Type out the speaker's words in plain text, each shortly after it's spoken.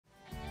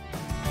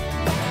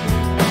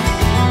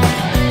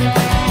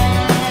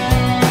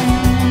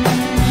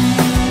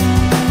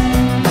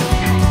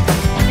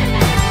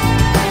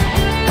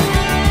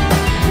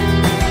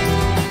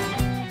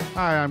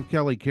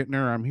Kelly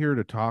Kintner. I'm here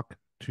to talk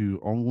to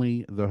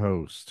Only the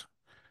Host.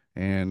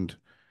 And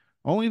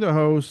Only the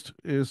Host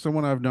is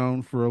someone I've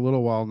known for a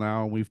little while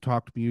now. We've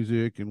talked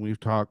music and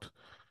we've talked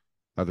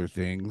other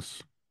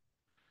things.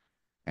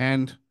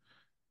 And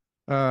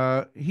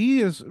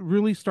he has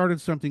really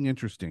started something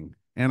interesting.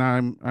 And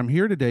I'm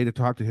here today to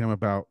talk to him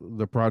about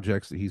the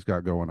projects that he's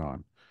got going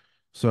on.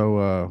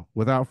 So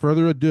without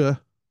further ado,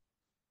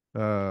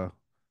 uh,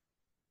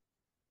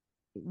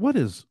 what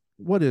is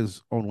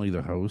Only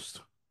the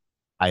Host?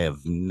 I have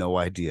no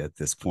idea at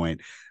this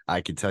point.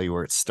 I can tell you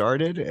where it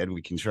started and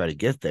we can try to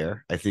get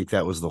there. I think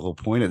that was the whole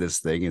point of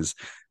this thing is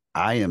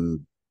I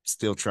am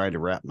still trying to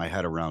wrap my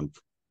head around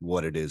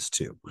what it is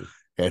too.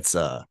 It's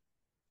a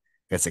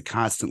it's a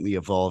constantly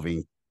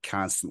evolving,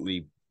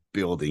 constantly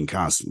building,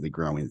 constantly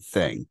growing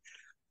thing.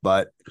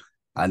 But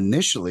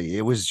initially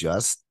it was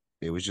just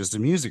a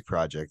music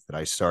project that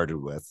I started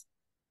with.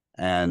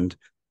 And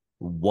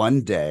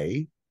one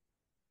day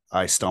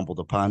I stumbled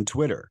upon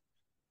Twitter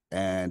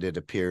and it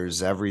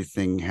appears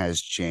everything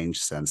has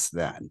changed since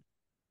then.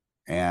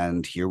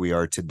 And here we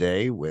are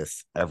today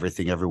with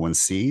everything everyone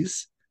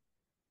sees.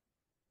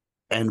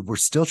 And we're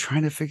still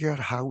trying to figure out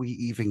how we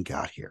even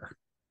got here.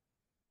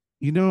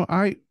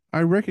 I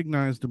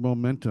recognize the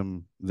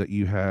momentum that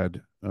you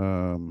had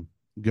going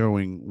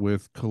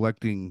with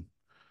collecting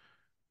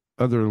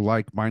other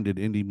like-minded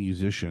indie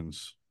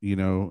musicians,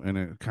 and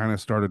it kind of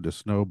started to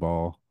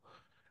snowball,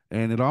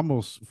 and it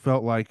almost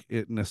felt like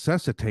it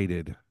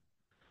necessitated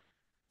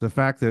the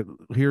fact that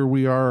here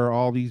we are,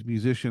 all these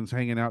musicians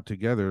hanging out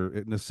together.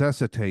 It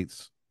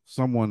necessitates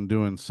someone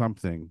doing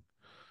something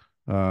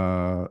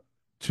uh,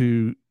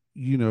 to,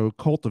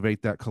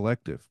 cultivate that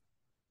collective.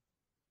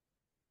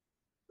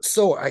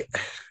 So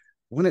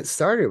when it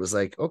started, it was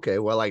like, okay,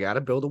 well, I got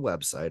to build a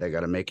website. I got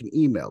to make an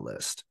email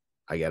list.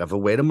 I got to have a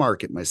way to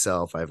market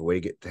myself. I have a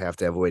way to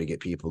have a way to get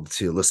people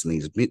to listen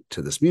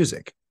to this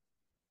music.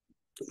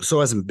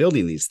 So as I'm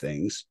building these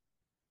things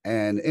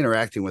and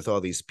interacting with all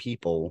these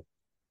people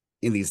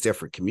in these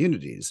different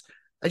communities,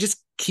 I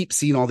just keep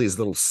seeing all these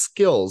little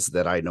skills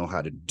that I know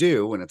how to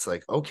do. And it's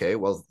like, okay,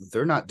 well,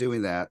 they're not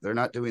doing that. They're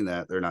not doing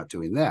that. They're not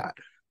doing that.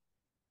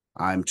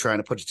 I'm trying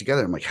to put it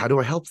together. I'm like, how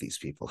do I help these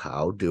people?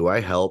 How do I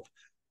help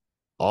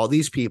all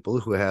these people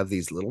who have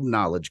these little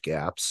knowledge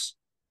gaps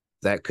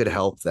that could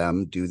help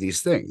them do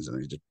these things?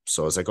 And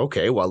so I was like,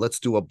 okay, well, let's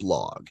do a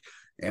blog.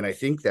 And I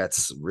think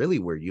that's really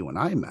where you and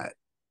I met,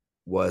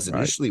 was Right.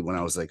 initially when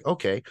I was like,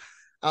 okay,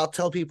 I'll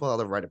tell people how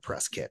to write a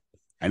press kit.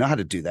 I know how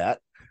to do that.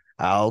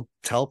 I'll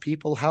tell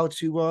people how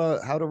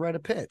to write a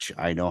pitch.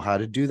 I know how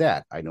to do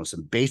that. I know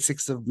some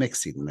basics of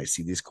mixing when I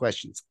see these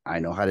questions. I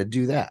know how to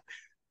do that.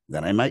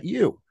 Then I met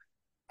you.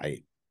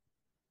 I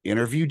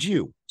interviewed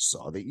you,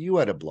 saw that you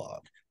had a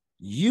blog.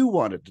 You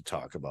wanted to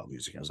talk about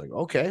music. I was like,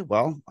 okay,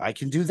 well, I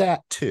can do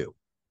that too.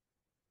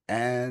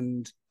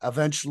 And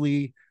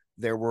eventually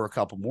there were a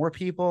couple more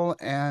people,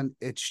 and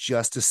it's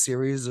just a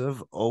series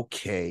of,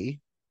 okay,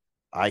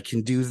 I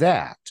can do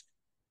that.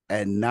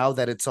 And now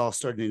that it's all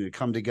starting to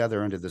come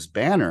together under this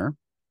banner,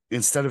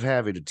 instead of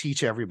having to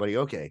teach everybody,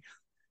 okay,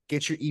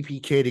 get your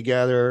EPK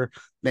together,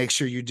 make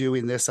sure you're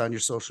doing this on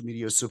your social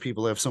media so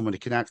people have someone to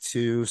connect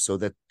to, so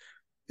that,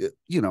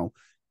 you know,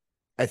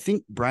 I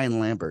think Brian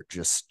Lambert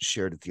just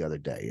shared it the other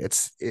day.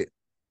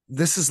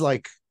 This is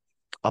like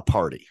a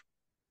party.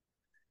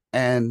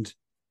 And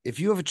if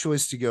you have a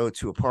choice to go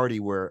to a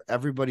party where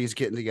everybody's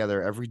getting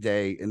together every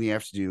day in the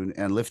afternoon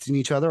and lifting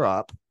each other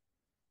up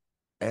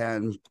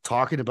and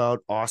talking about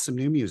awesome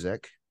new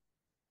music,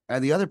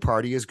 and the other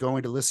party is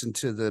going to listen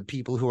to the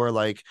people who are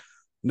like,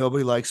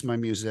 nobody likes my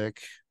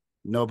music,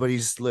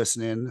 nobody's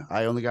listening,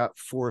 I only got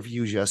 4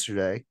 views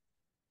yesterday.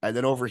 And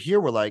then over here,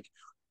 we're like,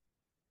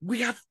 we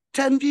got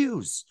 10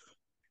 views.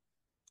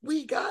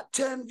 We got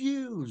 10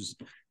 views.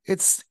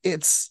 It's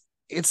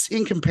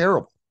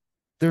incomparable.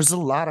 There's a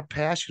lot of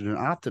passion and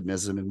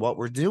optimism in what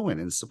we're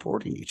doing and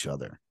supporting each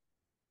other.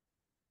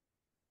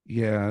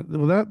 Yeah,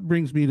 well, that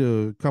brings me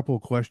to a couple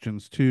of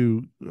questions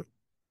too.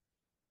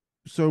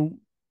 So,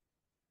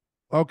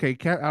 okay,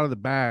 cat out of the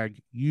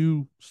bag.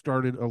 You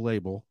started a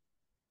label.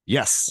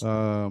 Yes.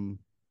 Um,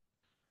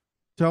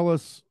 Tell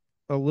us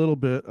a little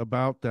bit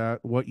about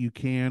that. What you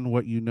can,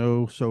 what you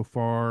know so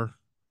far,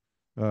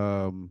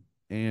 and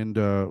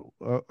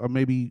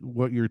maybe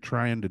what you're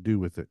trying to do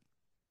with it.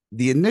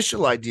 The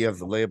initial idea of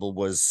the label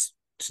was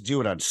to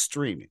do it on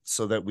streaming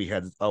so that we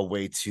had a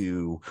way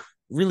to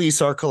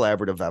release our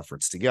collaborative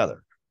efforts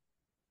together.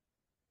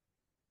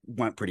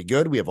 Went pretty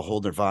good. We have a whole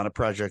Nirvana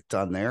project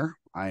on there.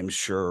 I'm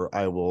sure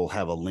I will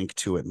have a link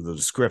to it in the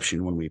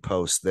description when we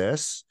post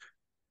this.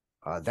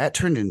 That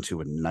turned into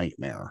a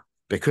nightmare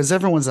because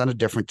everyone's on a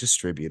different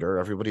distributor.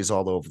 Everybody's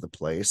all over the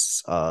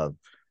place.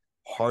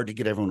 Hard to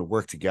get everyone to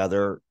work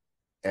together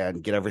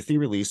and get everything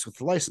released with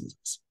the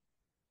licenses.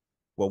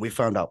 Well, we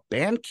found out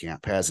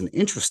Bandcamp has an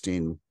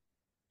interesting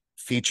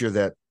feature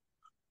that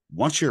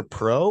once you're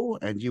pro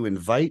and you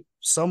invite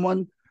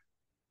someone,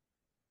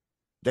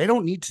 they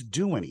don't need to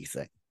do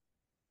anything.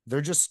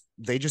 They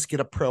just get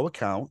a pro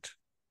account.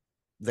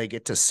 They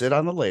get to sit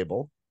on the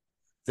label.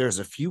 There's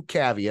a few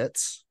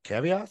caveats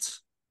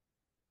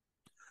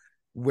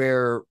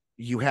where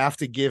you have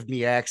to give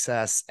me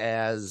access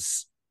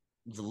as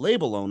the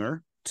label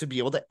owner to be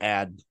able to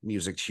add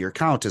music to your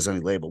account as any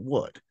label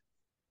would.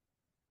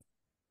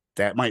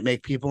 That might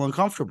make people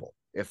uncomfortable.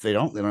 If they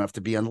don't have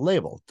to be on the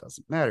label. It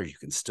doesn't matter. You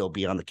can still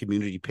be on the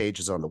community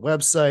pages on the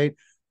website,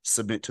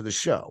 submit to the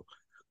show.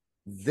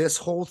 This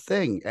whole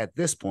thing at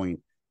this point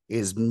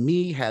is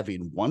me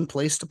having one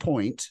place to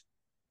point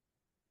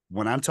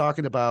when I'm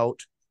talking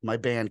about my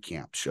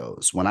Bandcamp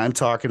shows, when I'm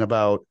talking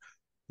about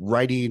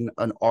writing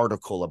an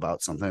article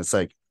about something. It's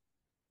like,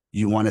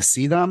 you want to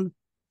see them?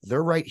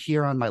 They're right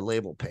here on my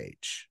label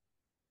page.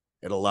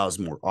 It allows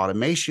more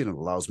automation. It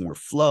allows more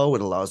flow.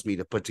 It allows me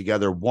to put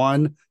together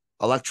one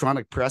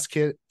electronic press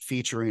kit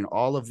featuring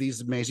all of these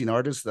amazing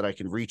artists that I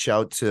can reach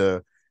out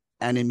to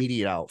an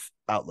immediate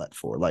outlet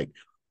for. Like,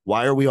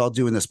 why are we all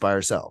doing this by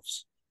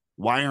ourselves?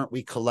 Why aren't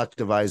we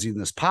collectivizing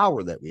this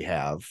power that we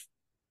have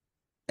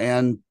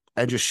and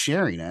just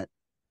sharing it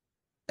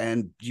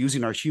and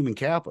using our human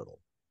capital?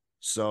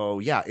 So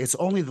yeah, it's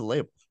only the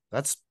label.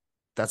 That's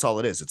all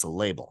it is. It's a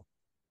label.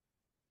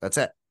 That's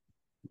it.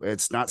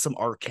 It's not some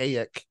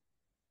archaic,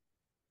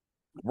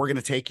 we're going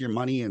to take your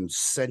money and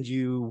send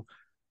you,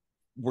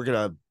 we're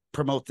going to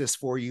promote this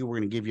for you, we're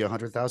going to give you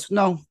 100,000.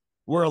 No,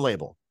 we're a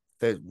label.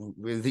 That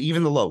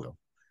even the logo,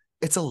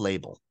 it's a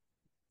label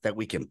that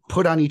we can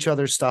put on each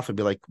other's stuff and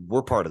be like,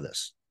 we're part of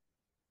this.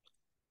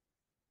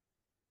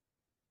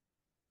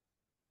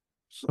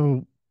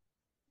 So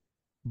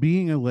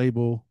being a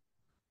label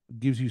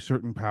gives you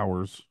certain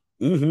powers.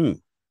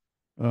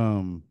 Mm-hmm.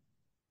 Um,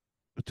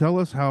 Tell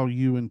us how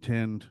you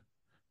intend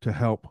to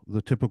help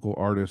the typical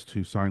artist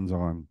who signs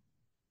on.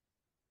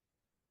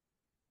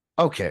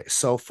 Okay,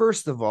 so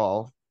first of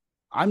all,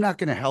 I'm not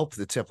going to help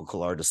the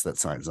typical artist that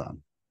signs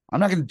on. I'm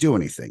not going to do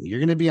anything. You're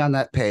going to be on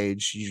that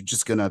page. You're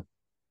just going to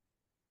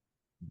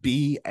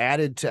be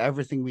added to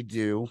everything we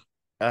do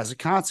as a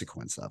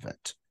consequence of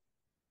it.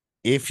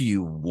 If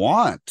you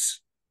want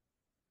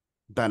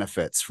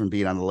benefits from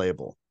being on the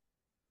label,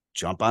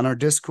 jump on our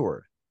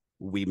Discord.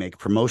 We make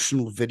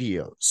promotional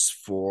videos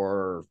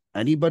for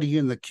anybody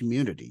in the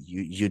community.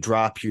 You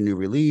drop your new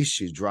release,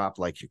 you drop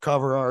like your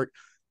cover art.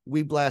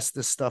 We blast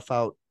this stuff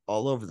out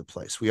all over the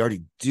place. We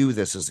already do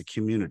this as a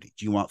community.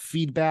 Do you want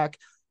feedback?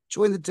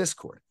 Join the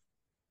Discord.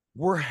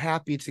 We're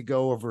happy to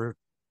go over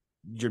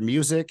your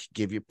music,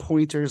 give you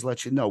pointers,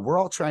 let you know. We're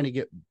all trying to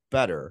get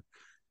better.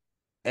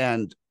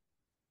 And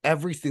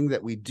everything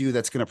that we do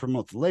that's going to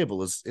promote the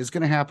label is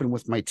going to happen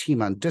with my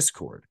team on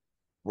Discord.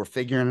 We're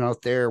figuring it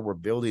out there. We're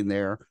building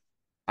there.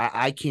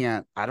 I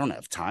can't, I don't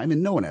have time,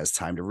 and no one has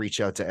time to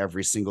reach out to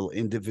every single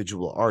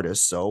individual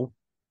artist. So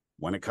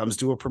when it comes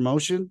to a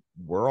promotion,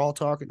 we're all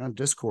talking on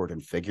Discord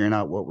and figuring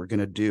out what we're going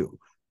to do.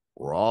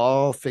 We're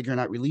all figuring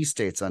out release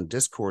dates on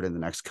Discord in the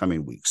next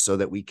coming weeks so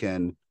that we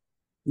can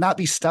not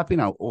be stepping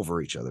out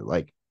over each other.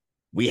 Like,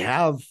 we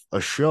have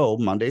a show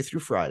Monday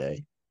through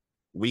Friday.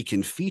 We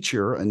can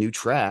feature a new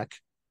track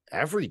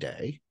every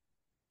day.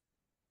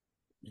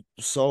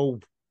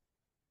 So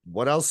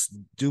what else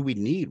do we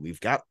need? We've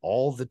got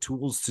all the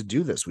tools to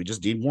do this. We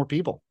just need more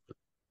people.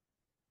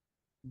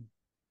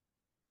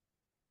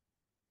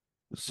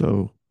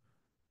 So,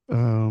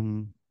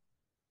 um,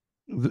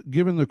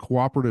 given the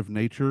cooperative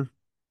nature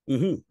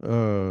Mm-hmm.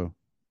 uh,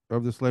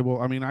 of this label,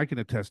 I mean, I can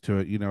attest to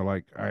it. You know,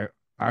 like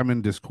I'm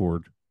in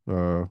Discord.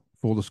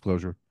 Full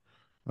disclosure,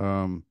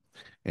 um,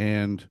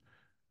 and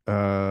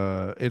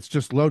it's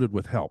just loaded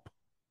with help.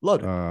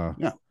 Loaded. Uh,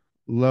 Yeah.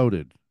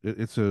 Loaded.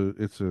 It's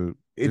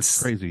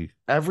It's crazy.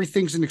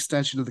 everything's an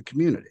extension of the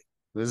community.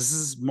 This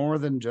is more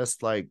than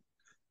just like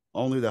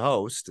only the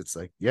host. It's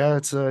like, yeah,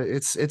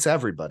 it's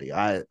everybody.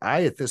 I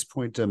at this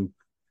point am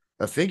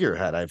a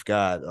figurehead. I've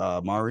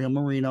got Mario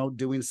Marino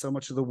doing so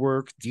much of the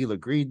work, Deal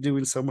Agreed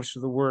doing so much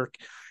of the work,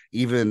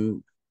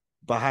 even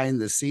behind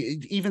the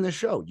scene, even the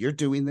show. You're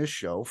doing this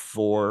show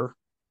for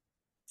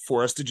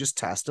us to just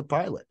test a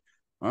pilot.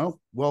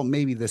 Well,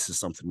 maybe this is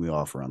something we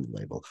offer on the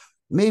label.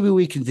 Maybe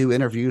we can do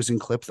interviews and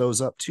clip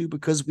those up too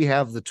because we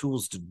have the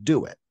tools to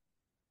do it.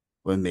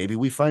 Well, maybe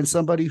we find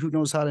somebody who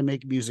knows how to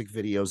make music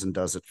videos and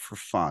does it for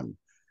fun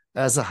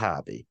as a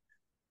hobby.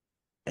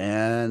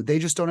 And they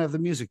just don't have the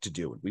music to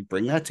do it. We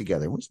bring that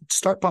together. We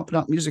start pumping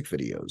out music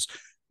videos.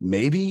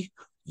 Maybe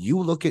you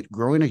look at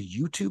growing a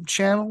YouTube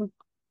channel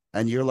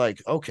and you're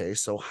like, okay,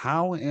 so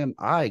how am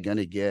I going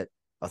to get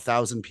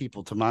 1,000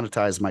 people to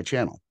monetize my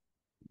channel?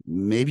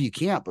 Maybe you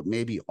can't, but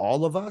maybe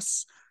all of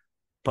us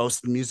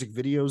post music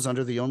videos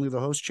under the Only the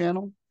Host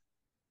channel.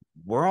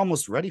 We're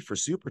almost ready for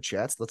super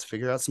chats. Let's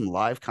figure out some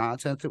live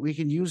content that we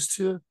can use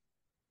to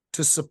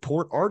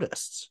support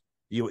artists.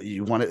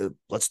 You want to,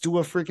 let's do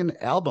a freaking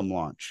album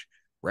launch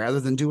rather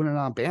than doing it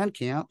on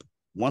Bandcamp.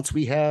 Once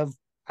we have,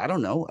 I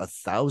don't know,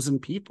 1,000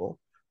 people,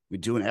 we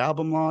do an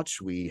album launch.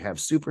 We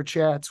have super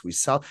chats. We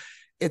sell.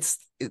 It's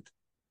it.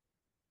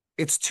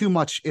 It's too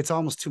much. It's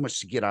almost too much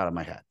to get out of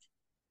my head.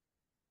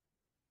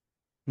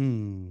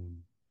 Hmm.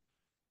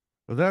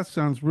 Well, that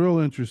sounds real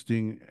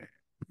interesting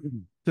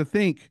to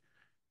think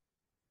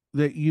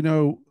that, you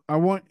know,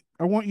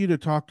 I want you to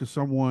talk to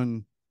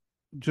someone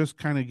just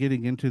kind of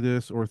getting into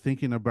this or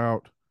thinking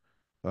about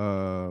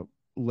uh,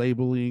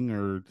 labeling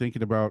or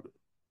thinking about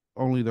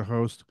only the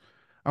host.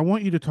 I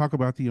want you to talk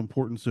about the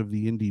importance of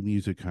the indie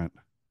music hunt.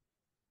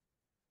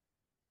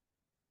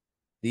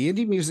 The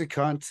indie music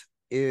hunt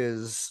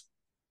is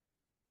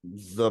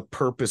the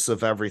purpose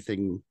of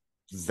everything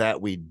that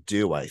we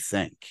do, I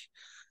think.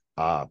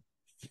 Uh,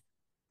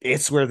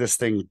 it's where this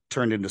thing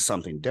turned into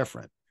something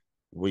different.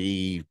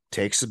 We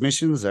take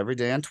submissions every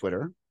day on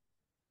Twitter.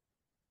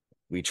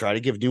 We try to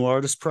give new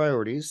artists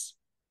priorities.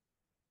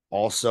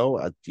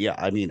 Also, yeah,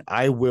 I mean,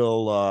 I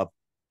will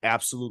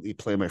absolutely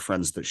play my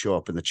friends that show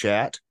up in the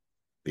chat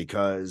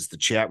because the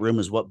chat room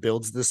is what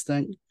builds this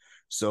thing.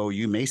 So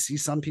you may see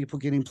some people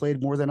getting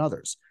played more than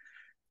others.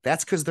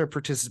 That's because they're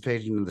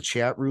participating in the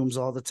chat rooms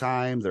all the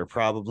time. They're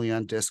probably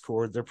on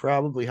Discord. They're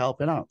probably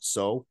helping out.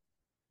 So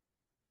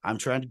I'm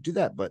trying to do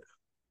that. But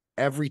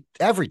every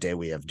day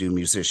we have new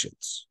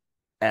musicians,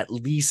 at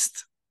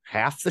least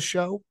half the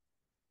show,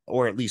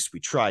 or at least we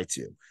try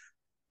to.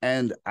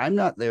 And I'm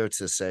not there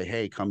to say,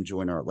 hey, come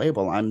join our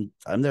label. I'm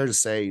there to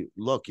say,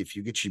 look, if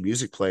you get your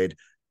music played,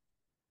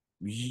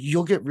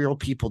 you'll get real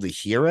people to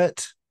hear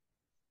it.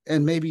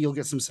 And maybe you'll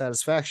get some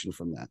satisfaction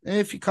from that. And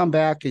if you come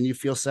back and you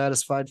feel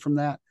satisfied from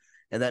that,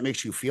 and that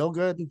makes you feel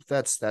good,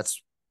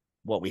 that's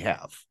what we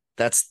have.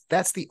 That's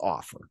the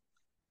offer.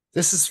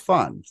 This is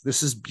fun.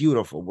 This is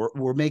beautiful.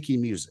 We're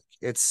making music.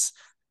 It's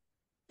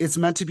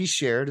meant to be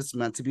shared. It's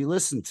meant to be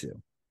listened to,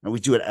 and we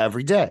do it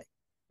every day.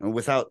 And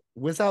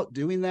without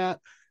doing that,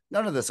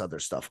 none of this other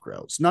stuff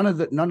grows. None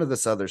of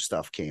this other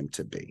stuff came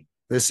to be.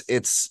 This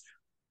it's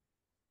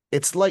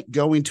like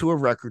going to a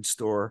record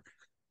store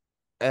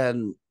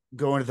and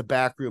going to the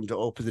back room to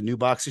open the new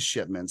box of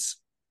shipments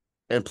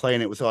and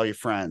playing it with all your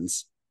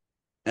friends,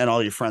 and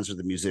all your friends are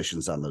the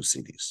musicians on those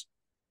CDs.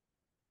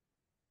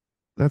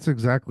 That's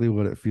exactly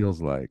what it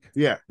feels like.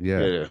 Yeah, Yeah.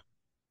 yeah.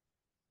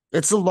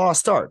 It's a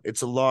lost art.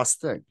 It's a lost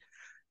thing.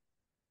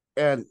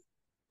 And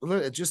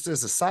just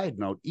as a side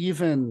note,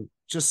 even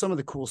just some of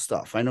the cool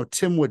stuff. I know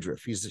Tim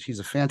Woodruff. He's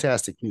a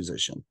fantastic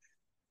musician,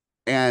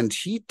 and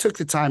he took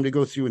the time to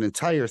go through an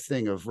entire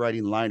thing of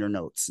writing liner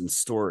notes and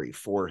story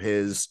for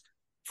his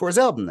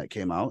album that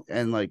came out.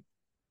 And like,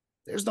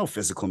 there's no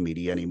physical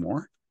media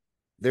anymore.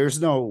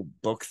 There's no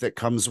book that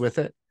comes with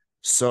it.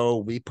 So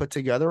we put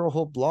together a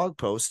whole blog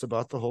post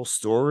about the whole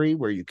story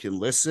where you can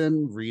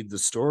listen, read the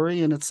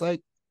story, and it's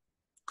like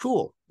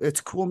cool.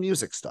 It's cool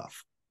music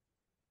stuff.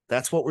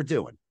 That's what we're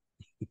doing.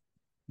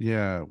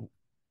 Yeah.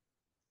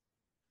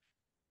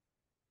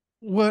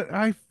 What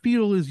I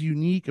feel is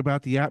unique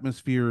about the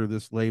atmosphere of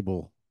this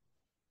label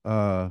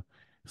uh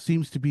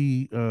seems to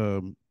be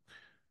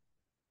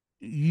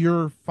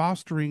you're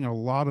fostering a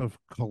lot of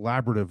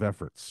collaborative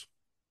efforts.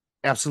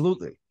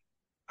 Absolutely.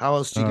 How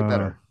else do you get Uh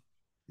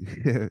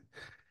better?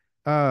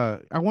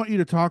 I want you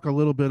to talk a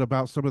little bit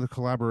about some of the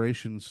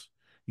collaborations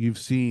you've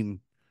seen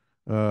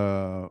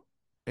uh,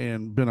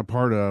 and been a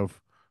part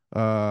of.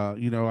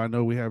 I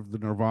know we have the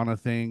Nirvana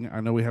thing. I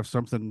know we have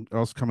something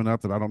else coming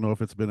up that I don't know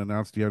if it's been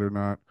announced yet or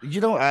not.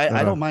 I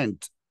Uh, don't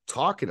mind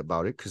talking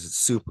about it because it's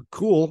super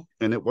cool,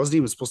 and it wasn't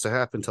even supposed to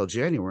happen until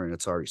January, and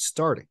it's already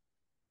starting.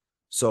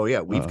 So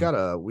yeah, we've uh, got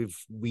a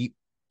we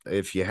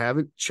if you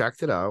haven't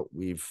checked it out,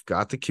 we've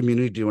got the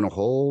community doing a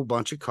whole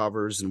bunch of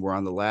covers, and we're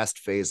on the last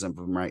phase of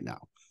them right now.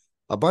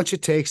 A bunch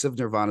of takes of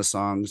Nirvana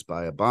songs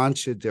by a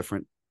bunch of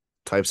different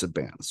types of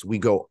bands. We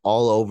go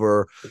all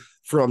over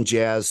from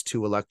jazz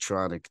to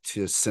electronic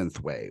to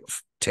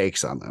synthwave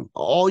takes on them.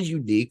 All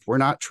unique. We're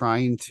not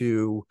trying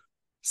to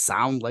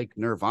sound like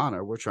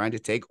Nirvana. We're trying to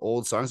take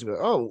old songs and be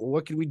like, oh,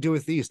 what can we do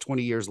with these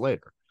 20 years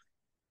later?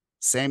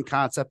 Same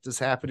concept is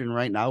happening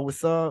right now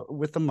with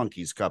the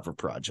Monkeys cover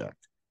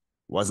project.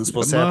 Wasn't the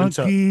supposed to happen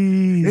until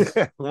monkeys.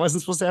 it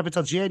wasn't supposed to happen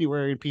until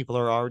January, and people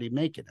are already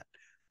making it.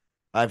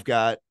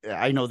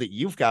 I know that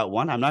you've got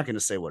one. I'm not going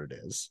to say what it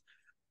is.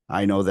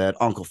 I know that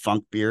Uncle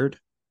Funkbeard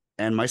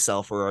and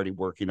myself are already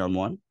working on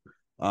one.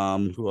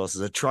 Who else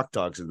is it? Truck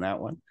Dogs in that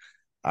one.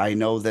 I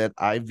know that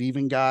I've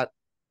even got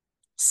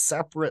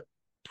separate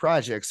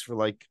projects for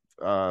like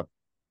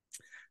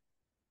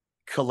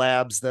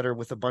collabs that are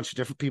with a bunch of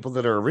different people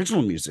that are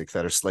original music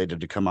that are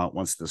slated to come out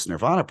once this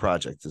Nirvana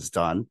project is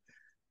done.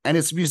 And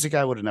it's music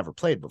I would have never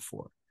played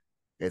before.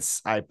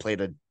 It's I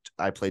played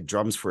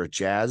drums for a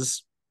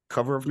jazz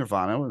cover of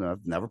Nirvana, and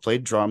I've never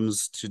played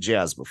drums to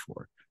jazz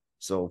before.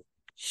 So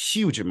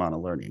huge amount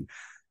of learning.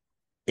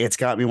 It's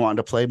got me wanting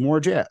to play more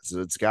jazz.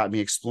 It's got me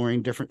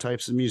exploring different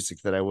types of music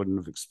that I wouldn't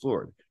have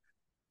explored.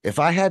 If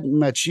I hadn't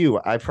met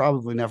you, I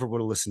probably never would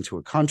have listened to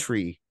a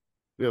country.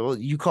 Well,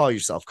 you call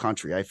yourself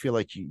country. I feel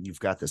like you've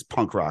got this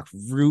punk rock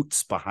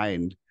roots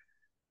behind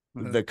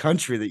the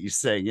country that you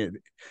sing it.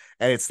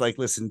 And it's like,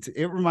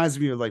 it reminds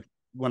me of like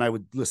when I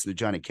would listen to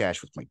Johnny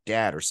Cash with my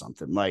dad or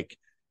something, like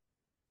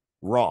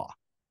raw,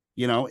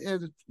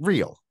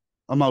 real,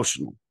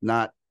 emotional,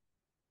 not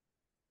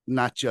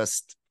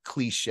just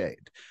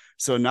cliched.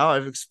 So now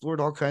I've explored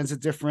all kinds of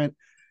different,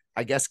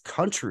 I guess,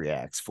 country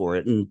acts for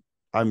it. And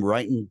I'm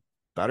writing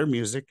better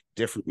music,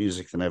 different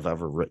music than I've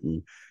ever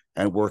written.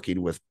 and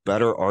working with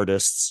better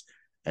artists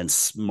and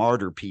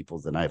smarter people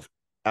than I've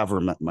ever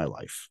met in my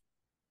life.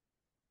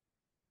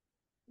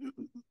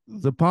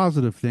 The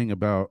positive thing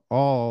about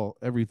all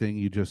everything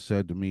you just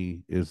said to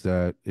me is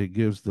that it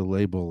gives the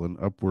label an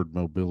upward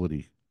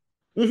mobility.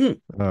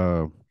 Mm-hmm.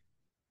 Uh,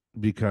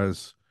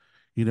 because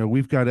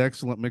we've got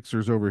excellent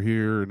mixers over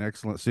here and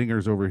excellent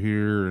singers over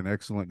here and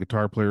excellent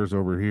guitar players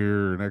over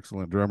here and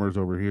excellent drummers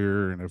over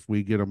here, and if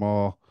we get them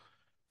all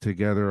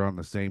together on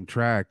the same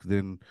track,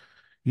 then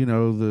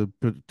the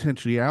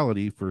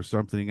potentiality for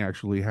something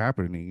actually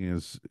happening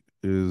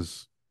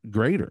is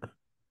greater.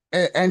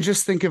 And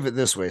just think of it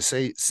this way: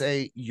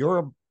 say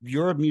you're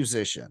a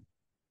musician,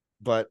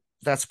 but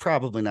that's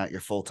probably not your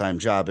full time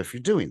job. If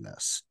you're doing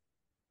this,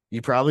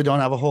 you probably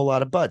don't have a whole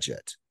lot of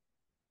budget.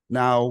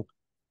 Now,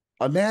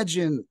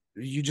 imagine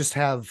you just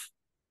have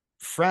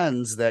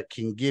friends that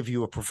can give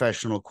you a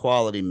professional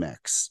quality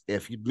mix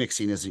if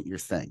mixing isn't your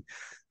thing.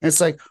 And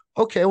it's like,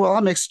 okay, well,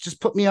 I'll mix. Just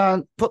put me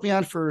on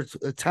for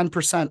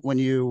 10% when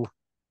you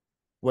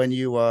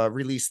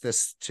release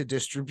this to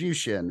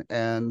distribution,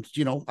 and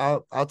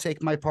I'll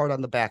take my part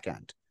on the back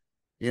end,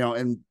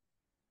 and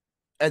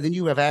then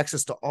you have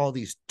access to all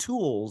these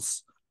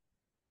tools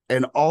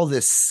and all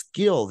this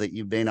skill that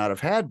you may not have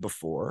had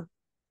before,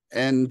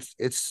 and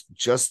it's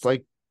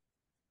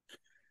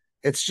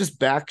just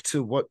back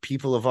to what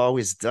people have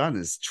always done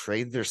is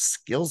trade their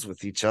skills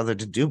with each other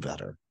to do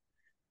better.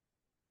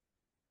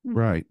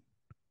 Right,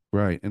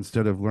 right,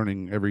 instead of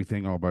learning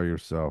everything all by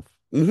yourself.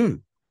 Mm-hmm.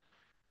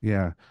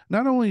 Yeah.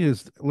 Not only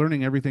is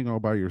learning everything all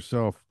by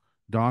yourself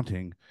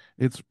daunting,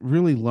 it's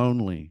really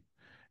lonely.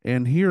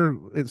 And here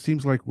it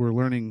seems like we're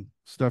learning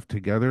stuff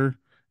together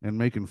and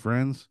making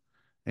friends.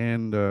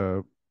 And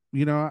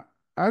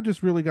I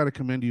just really got to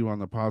commend you on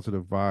the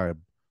positive vibe.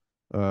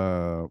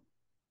 Uh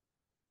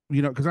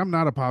because I'm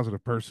not a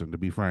positive person, to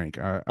be frank.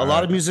 A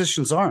lot of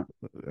musicians aren't.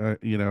 I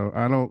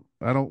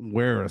don't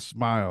wear a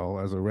smile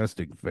as a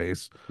resting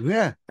face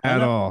Yeah, I at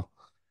know. all.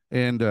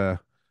 And uh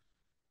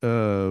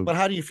But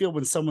how do you feel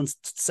when someone's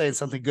saying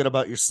something good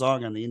about your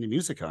song on the indie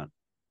music hunt?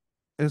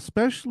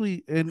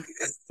 especially and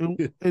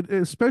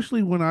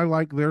especially when I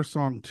like their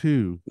song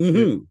too. It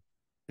Mm-hmm.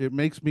 it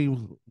makes me,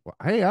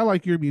 hey, I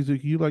like your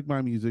music, you like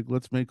my music,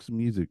 let's make some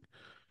music.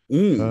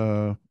 Mm.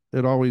 Uh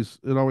it always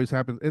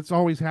happens. It's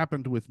always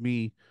happened with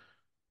me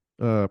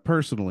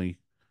personally.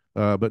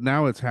 But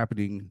now it's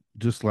happening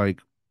just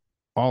like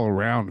all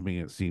around me,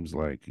 it seems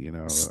like,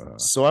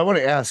 So I want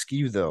to ask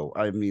you though.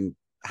 I mean,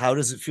 how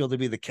does it feel to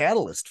be the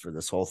catalyst for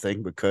this whole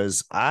thing?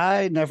 Because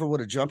I never would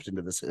have jumped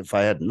into this if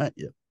I hadn't met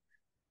you.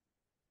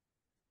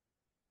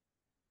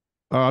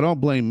 don't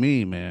blame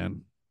me,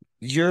 man.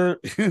 Your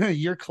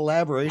your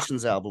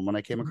collaborations album, when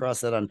I came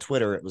across that on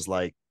Twitter, it was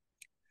like,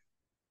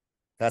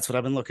 that's what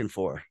I've been looking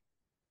for.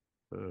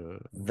 uh,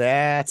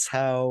 That's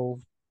how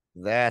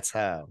that's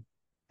how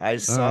I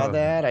saw uh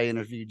that. I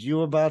interviewed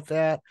you about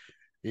that.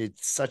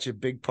 It's such a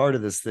big part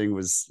of this thing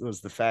was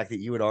the fact that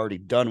you had already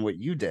done what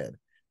you did.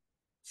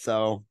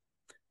 So,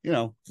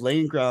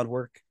 laying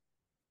groundwork.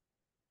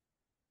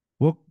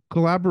 well,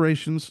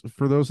 collaborations,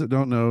 for those that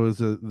don't know, is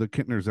the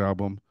Kintner's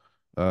album.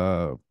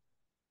 uh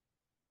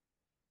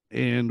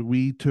and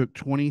we took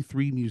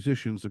 23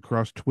 musicians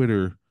across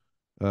Twitter,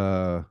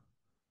 uh,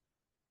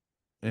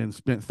 and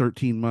spent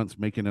 13 months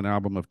making an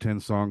album of 10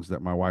 songs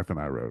that my wife and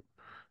I wrote.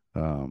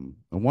 And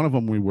one of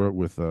them we wrote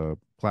with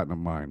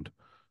Platinum Mind,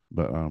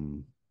 but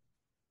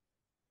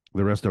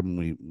the rest of them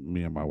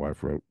me and my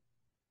wife wrote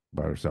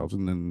by ourselves.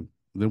 And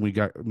then we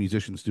got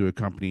musicians to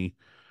accompany,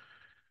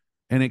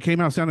 and it came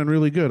out sounding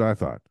really good. I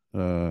thought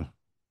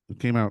it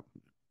came out.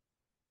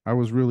 I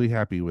was really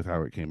happy with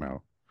how it came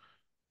out.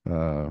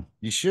 Uh,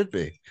 You should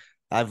be.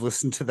 I've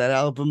listened to that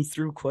album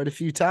through quite a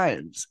few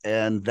times,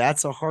 and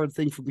that's a hard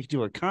thing for me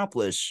to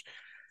accomplish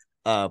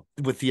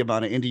with the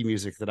amount of indie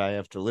music that I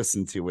have to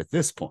listen to at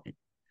this point.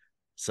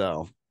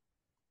 So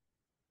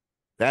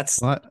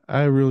that's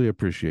I really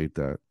appreciate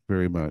that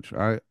very much.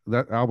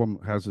 That album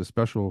has a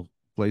special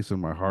place in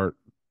my heart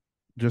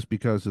just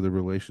because of the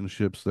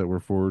relationships that were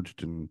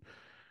forged and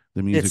the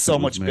it's music that so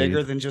was much bigger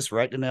made. than just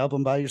writing an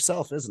album by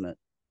yourself, isn't it?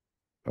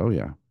 Oh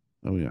yeah.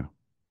 Oh yeah.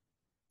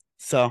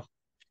 So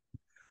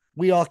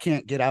we all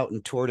can't get out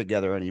and tour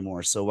together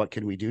anymore. So what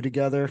can we do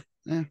together?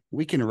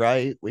 We can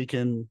write, we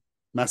can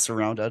mess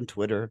around on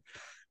Twitter,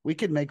 we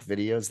can make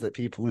videos that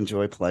people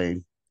enjoy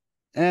playing,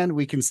 and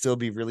we can still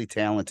be really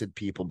talented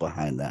people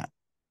behind that.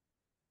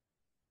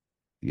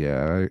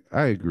 Yeah,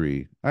 I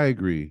agree. I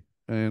agree.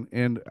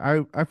 And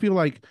I feel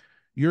like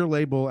your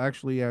label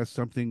actually has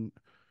something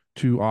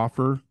to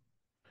offer,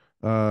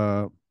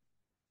 uh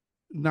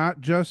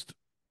not just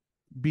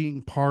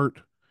being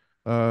part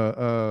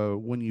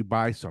when you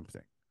buy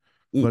something,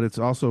 Mm. but it's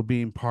also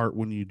being part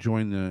when you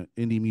join the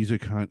Indie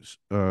Music Hunt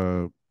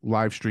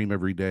live stream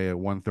every day at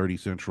 1:30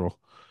 Central,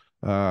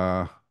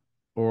 uh,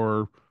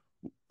 or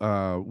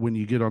when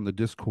you get on the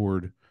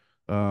Discord.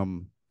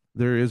 Um,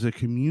 there is a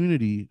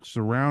community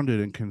surrounded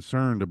and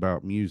concerned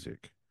about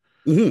music,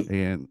 Mm-hmm.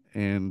 and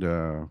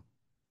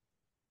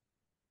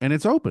and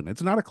it's open.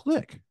 It's not a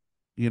clique.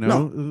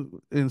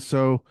 No, And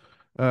so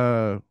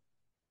uh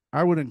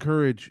I would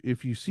encourage,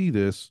 if you see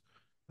this,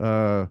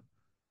 uh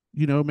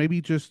maybe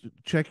just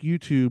check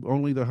YouTube,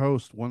 Only the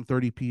Host,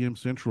 1:30 p.m.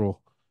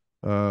 Central,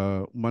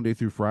 Monday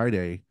through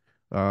Friday.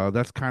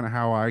 That's kind of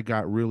how I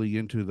got really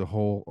into the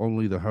whole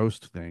Only the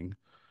Host thing.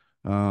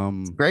 it's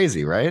Um,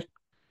 crazy, right?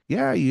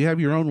 yeah, you have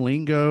your own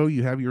lingo,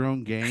 you have your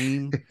own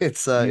game.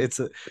 It's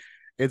You,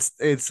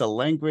 it's a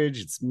language,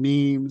 it's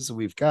memes.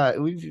 We've got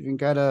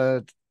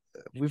a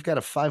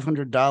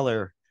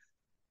 $500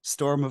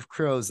 Storm of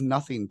Crows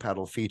nothing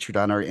pedal featured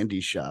on our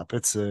indie shop.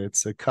 It's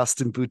a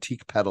custom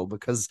boutique pedal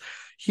because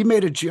he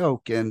made a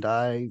joke and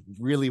I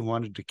really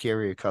wanted to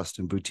carry a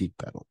custom boutique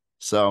pedal.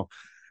 So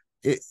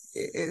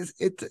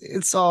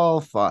it's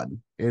all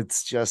fun.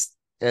 It's just,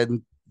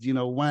 and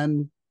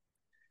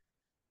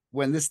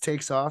when this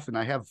takes off, and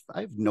I have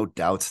no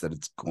doubts that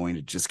it's going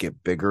to just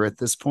get bigger at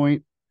this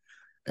point.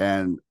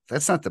 And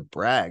that's not the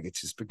brag.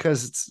 It's just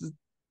because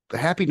the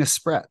happiness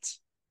spreads.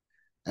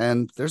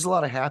 And there's a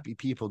lot of happy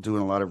people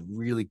doing a lot of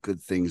really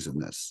good things in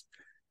this.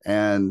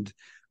 And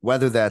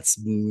whether that's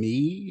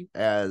me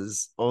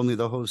as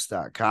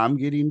onlythehost.com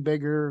getting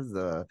bigger,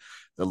 the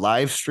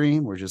live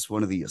stream, or just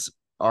one of these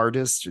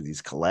artists or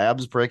these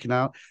collabs breaking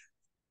out,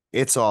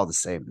 it's all the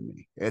same to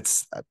me.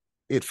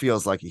 It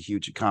feels like a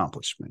huge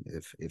accomplishment.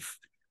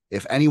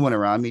 If anyone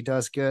around me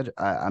does good,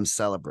 I'm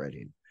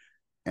celebrating.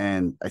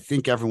 And I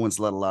think everyone's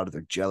let a lot of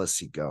their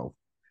jealousy go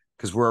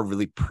because we're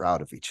really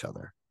proud of each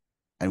other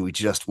and we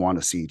just want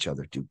to see each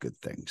other do good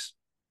things.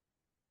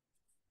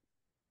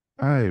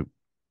 I,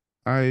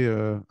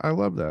 I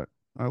love that.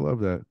 I love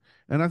that.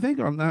 And I think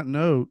on that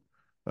note,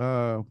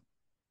 uh,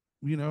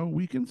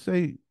 we can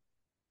say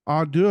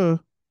adieu,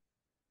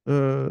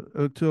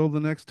 until the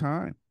next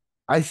time.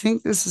 I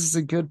think this is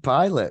a good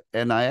pilot,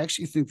 and I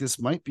actually think this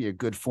might be a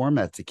good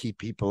format to keep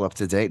people up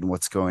to date and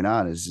what's going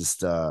on. Is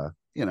just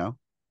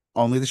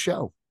only the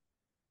show.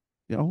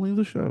 Yeah, Only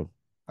the Show.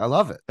 I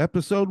love it.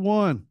 Episode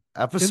 1 in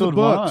the Episode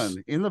books.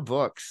 one in the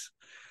books.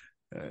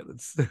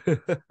 Let's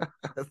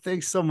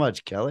thanks so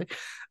much, Kelly.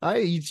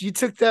 You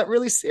took that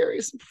really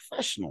serious and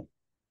professional.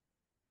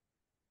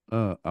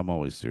 I'm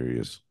always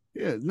serious.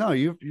 Yeah, no,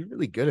 you're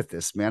really good at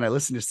this, man. I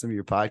listened to some of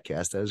your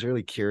podcast. I was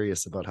really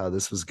curious about how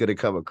this was going to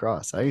come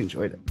across. I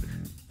enjoyed it.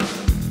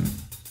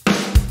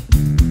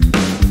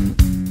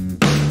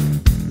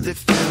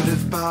 Lift out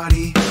of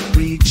body,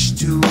 reach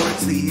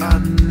towards the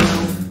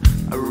unknown.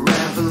 A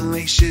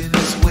revelation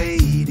is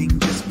waiting